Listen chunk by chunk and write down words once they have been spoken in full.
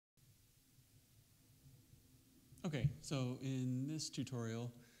Okay, so in this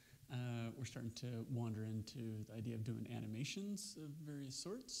tutorial, we're starting to wander into the idea of doing animations of various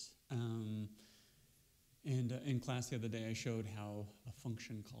sorts. And in class the other day, I showed how a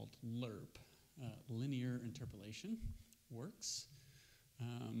function called lerp, linear interpolation, works.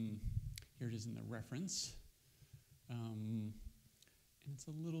 Here it is in the reference. And it's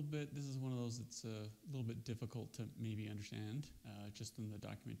a little bit, this is one of those that's a little bit difficult to maybe understand just in the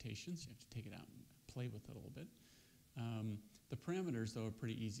documentation, so you have to take it out and play with it a little bit. The parameters, though, are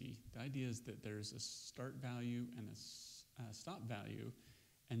pretty easy. The idea is that there's a start value and a stop value,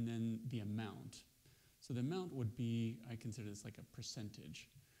 and then the amount. So the amount would be, I consider this like a percentage.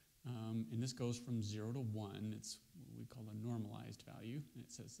 And this goes from 0 to 1. It's what we call a normalized value, and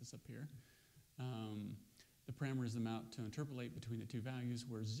it says this up here. The parameter is the amount to interpolate between the two values,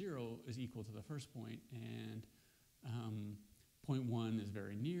 where 0 is equal to the first point, and 0.1 is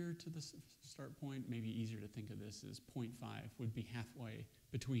very near to the start point. Maybe easier to think of this as 0.5 would be halfway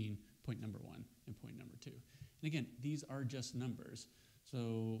between point number 1 and point number 2. And again, these are just numbers,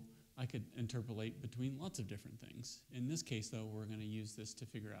 so I could interpolate between lots of different things. In this case, though, we're going to use this to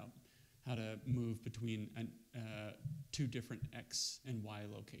figure out how to move between two different x and y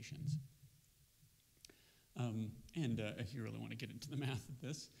locations. If you really want to get into the math of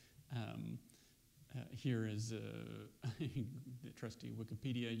this, here is the trusty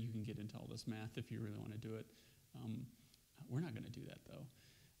Wikipedia. You can get into all this math if you really want to do it. We're not going to do that,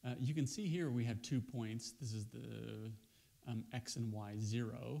 though. You can see here we have 2 points. This is the x and y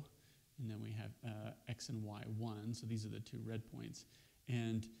 0, and then we have x and y 1. So these are the 2 red points.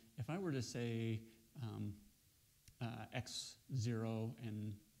 And if I were to say x0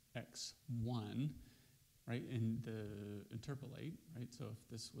 and x1, right, and the interpolate, right? So if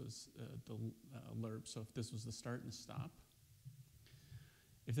this was the lerp, so if this was the start and stop,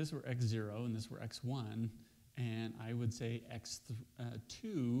 if this were x0 and this were x1, and I would say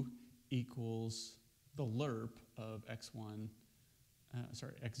x2 equals the lerp of x1,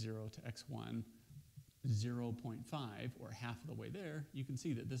 x0 to x1, 0.5, or half of the way there, you can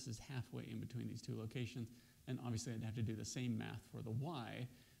see that this is halfway in between these two locations. And obviously I'd have to do the same math for the y,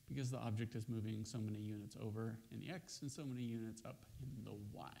 because the object is moving so many units over in the x and so many units up in the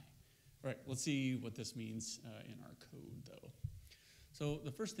y. All right, let's see what this means in our code, though. So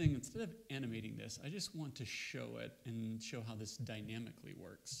the first thing, instead of animating this, I just want to show it and show how this dynamically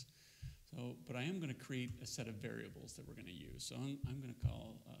works. So, but I am going to create a set of variables that we're going to use. So I'm going to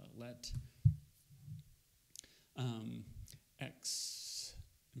call let x,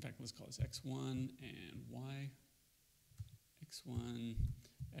 in fact, let's call this x1 and y, x1,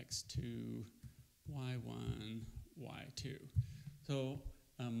 x2, y1, y2. So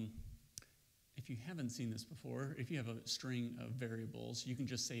if you haven't seen this before, if you have a string of variables, you can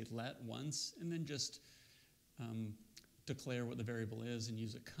just say let once and then just declare what the variable is and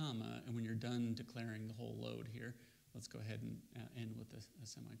use a comma. And when you're done declaring the whole load here, let's go ahead and end with a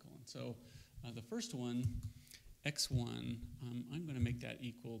semicolon. So the first one, x1, I'm going to make that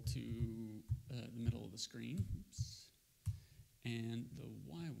equal to the middle of the screen. Oops. And the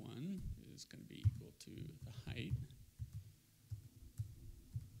y1 is going to be equal to the height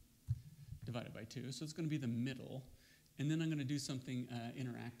divided by 2. So it's going to be the middle. And then I'm going to do something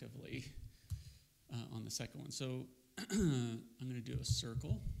interactively on the second one. So I'm going to do a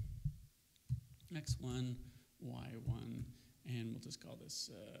circle, x1, y1, and we'll just call this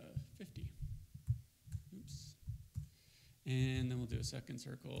 50. Oops. And then we'll do a second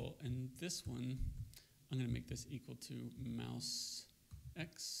circle. And this one, I'm going to make this equal to mouse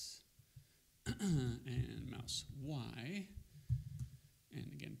x and mouse y,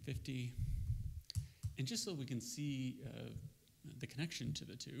 and again 50. And just so we can see the connection to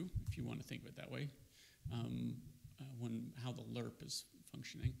the two, if you want to think of it that way, how the lerp is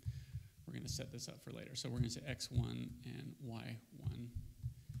functioning, we're going to set this up for later. So we're going to say x1 and y1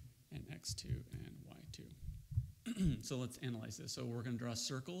 and x2 and y2. So let's analyze this. So we're going to draw a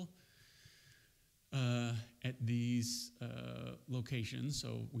circle at these locations.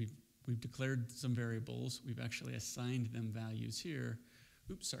 So we've declared some variables. We've actually assigned them values here.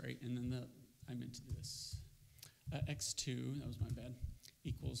 Oops, sorry. And then I meant to do this. x2, that was my bad,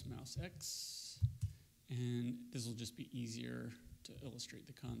 equals mouse x. And this will just be easier to illustrate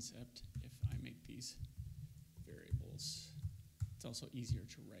the concept if I make these variables. It's also easier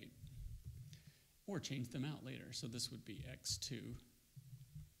to write or change them out later. So this would be x2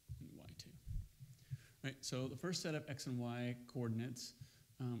 and y2. Right, so the first set of x and y coordinates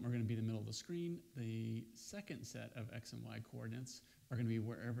are going to be the middle of the screen. The second set of x and y coordinates are going to be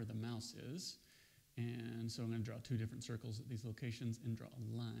wherever the mouse is. And so I'm going to draw 2 different circles at these locations and draw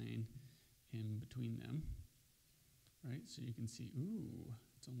a line in between them. right? So you can see, ooh,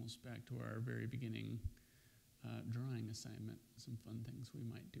 it's almost back to our very beginning drawing assignment. Some fun things we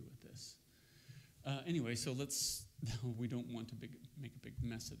might do with this. Anyway, so we don't want to make a big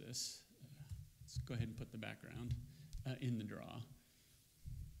mess of this. Let's go ahead and put the background in the draw.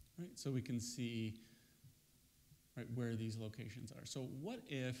 Right, so we can see where these locations are. So what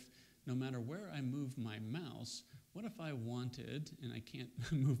if, no matter where I move my mouse, what if I wanted, and I can't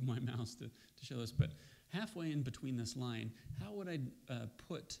move my mouse to show this, but halfway in between this line, how would I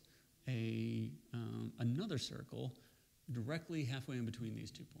put another circle directly halfway in between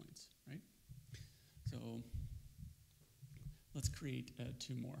these 2 points, right? So let's create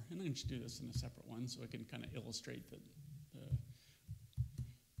 2 more. And I'm going to do this in a separate one so I can kind of illustrate that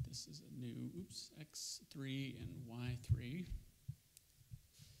this is a new, x3 and y3.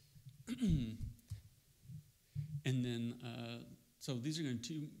 And then, so these are going to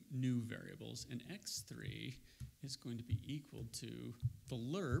be 2 new variables, and x3 is going to be equal to the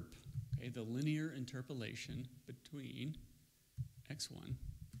lerp, okay, the linear interpolation between x1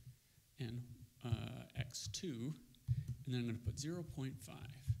 and x2, and then I'm going to put 0.5.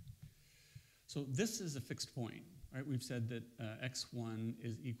 So this is a fixed point, right? We've said that x1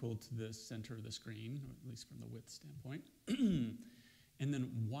 is equal to the center of the screen, or at least from the width standpoint. And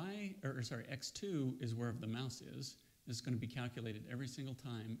then x2 is wherever the mouse is. It's going to be calculated every single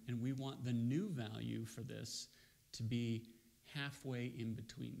time, and we want the new value for this to be halfway in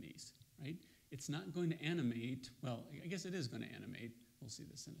between these, right? It's not going to animate. Well, I guess it is going to animate. We'll see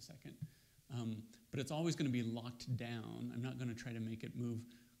this in a second. But it's always going to be locked down. I'm not going to try to make it move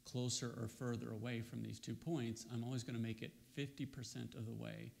closer or further away from these 2 points. I'm always going to make it 50% of the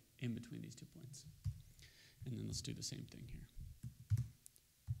way in between these 2 points. And then let's do the same thing here.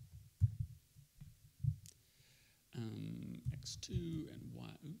 X2 and Y,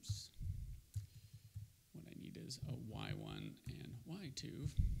 What I need is a Y1 and Y2.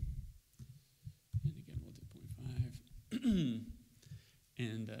 And again, we'll do 0.5.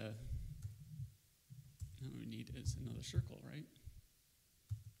 And now what we need is another circle, right?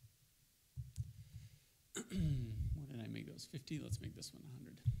 What did I make those? 50? Let's make this one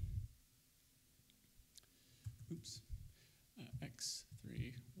 100.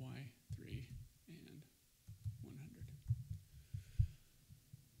 X3, Y3, and 100.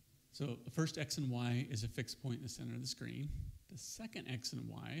 So the first x and y is a fixed point in the center of the screen. The second x and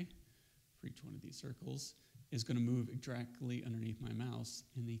y for each one of these circles is going to move directly underneath my mouse.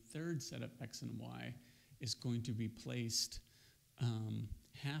 And the third set of x and y is going to be placed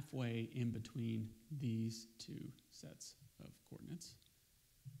halfway in between these 2 sets of coordinates.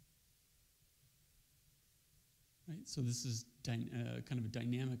 Right? So this is kind of a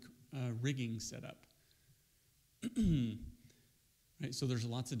dynamic rigging setup. Right? So there's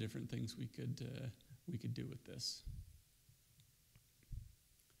lots of different things we could do with this.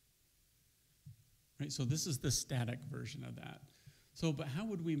 Right? So this is the static version of that. So, but how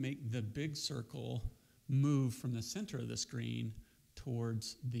would we make the big circle move from the center of the screen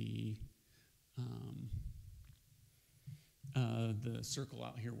towards the circle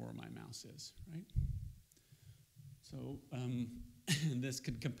out here where my mouse is, right? So this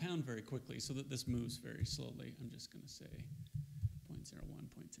could compound very quickly so that this moves very slowly. I'm just going to say 0.01,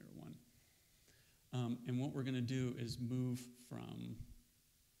 0.01. And what we're going to do is move from,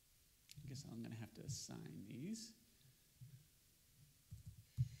 I guess I'm going to have to assign these.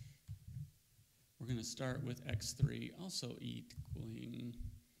 We're going to start with x3 also equaling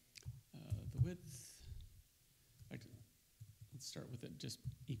the width. Let's start with it just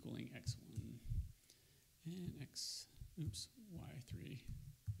equaling x1 and y3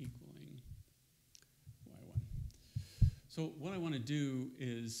 equaling y1. So what I want to do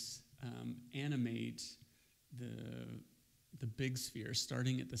is animate the big sphere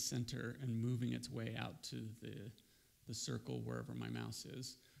starting at the center and moving its way out to the circle wherever my mouse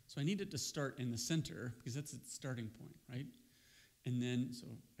is. So I need it to start in the center because that's its starting point, right? And then, so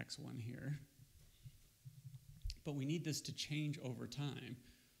x1 here. But we need this to change over time.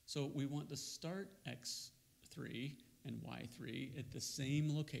 So we want to start x3 and y3 at the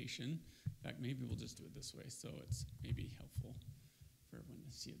same location. In fact, maybe we'll just do it this way so it's maybe helpful for everyone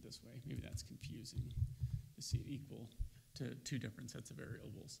to see it this way. Maybe that's confusing to see it equal to 2 different sets of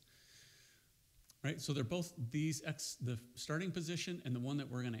variables. Right, so they're both these x, the starting position and the one that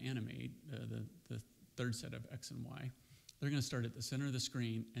we're going to animate, the third set of x and y. They're going to start at the center of the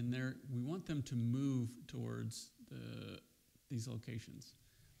screen, and we want them to move towards these locations,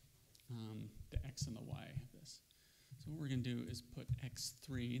 the x and the y of this. So what we're going to do is put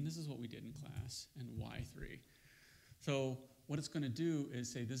x3, and this is what we did in class, and y3. So what it's going to do is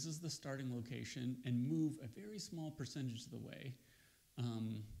say this is the starting location and move a very small percentage of the way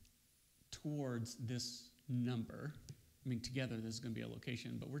towards this number. I mean, together this is going to be a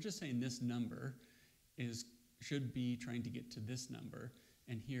location, but we're just saying this number should be trying to get to this number,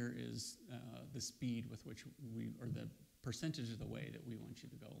 and here is the speed with which or the percentage of the way that we want you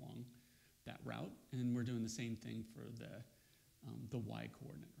to go along that route. And we're doing the same thing for the y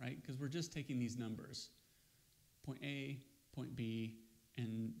coordinate, right? Because we're just taking these numbers, point A, point B,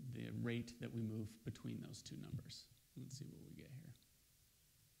 and the rate that we move between those two numbers. Let's see what we get here.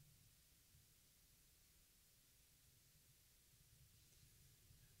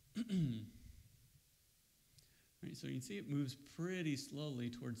 Right, so you can see it moves pretty slowly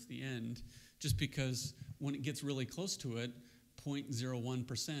towards the end, just because when it gets really close to it,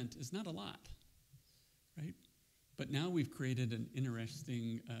 0.01% is not a lot, right? But now we've created an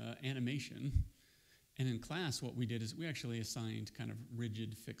interesting animation. And in class, what we did is we actually assigned kind of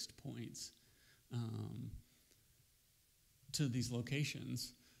rigid fixed points to these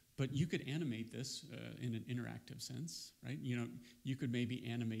locations. But you could animate this in an interactive sense, right? You could maybe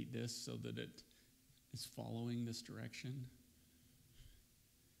animate this so that it is following this direction.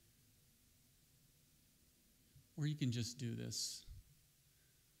 Or you can just do this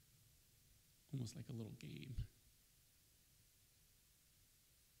almost like a little game,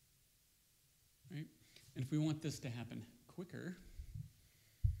 right? And if we want this to happen quicker,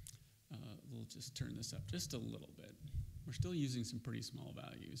 we'll just turn this up just a little bit. We're still using some pretty small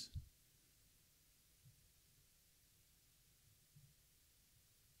values.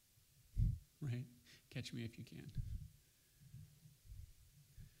 Right? Catch me if you can.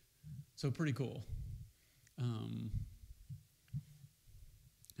 So pretty cool.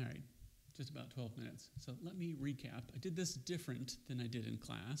 All right, just about 12 minutes. So let me recap. I did this different than I did in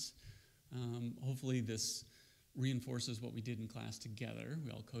class. Hopefully this reinforces what we did in class together.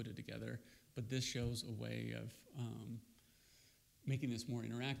 We all coded together. But this shows a way of making this more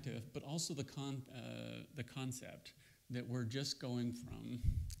interactive, but also the concept that we're just going from,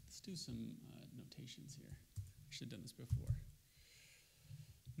 let's do some notations here. I should have done this before.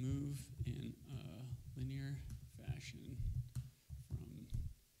 Move in a linear fashion from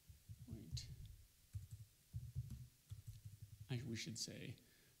point, we should say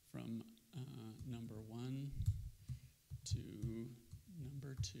from number 1 to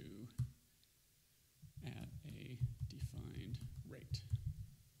number 2 at a defined rate,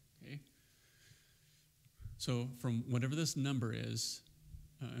 okay? So from whatever this number is,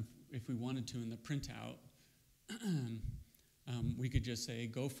 if we wanted to in the printout, we could just say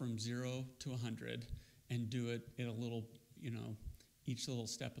go from 0 to 100 and do it in a little, each little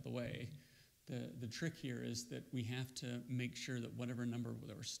step of the way. The trick here is that we have to make sure that whatever number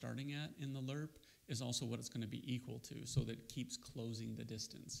that we're starting at in the lerp is also what it's going to be equal to, so that it keeps closing the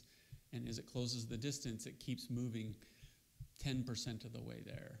distance. And as it closes the distance, it keeps moving 10% of the way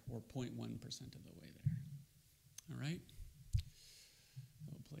there, or 0.1% of the way there. All right?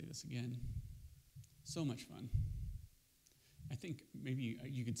 I'll play this again. So much fun. I think maybe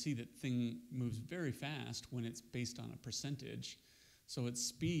you can see that thing moves very fast when it's based on a percentage. So its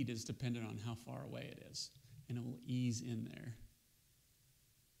speed is dependent on how far away it is, and it will ease in there.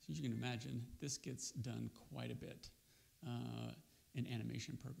 So you can imagine, this gets done quite a bit in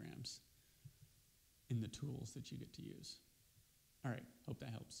animation programs in the tools that you get to use. All right, hope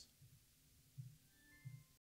that helps.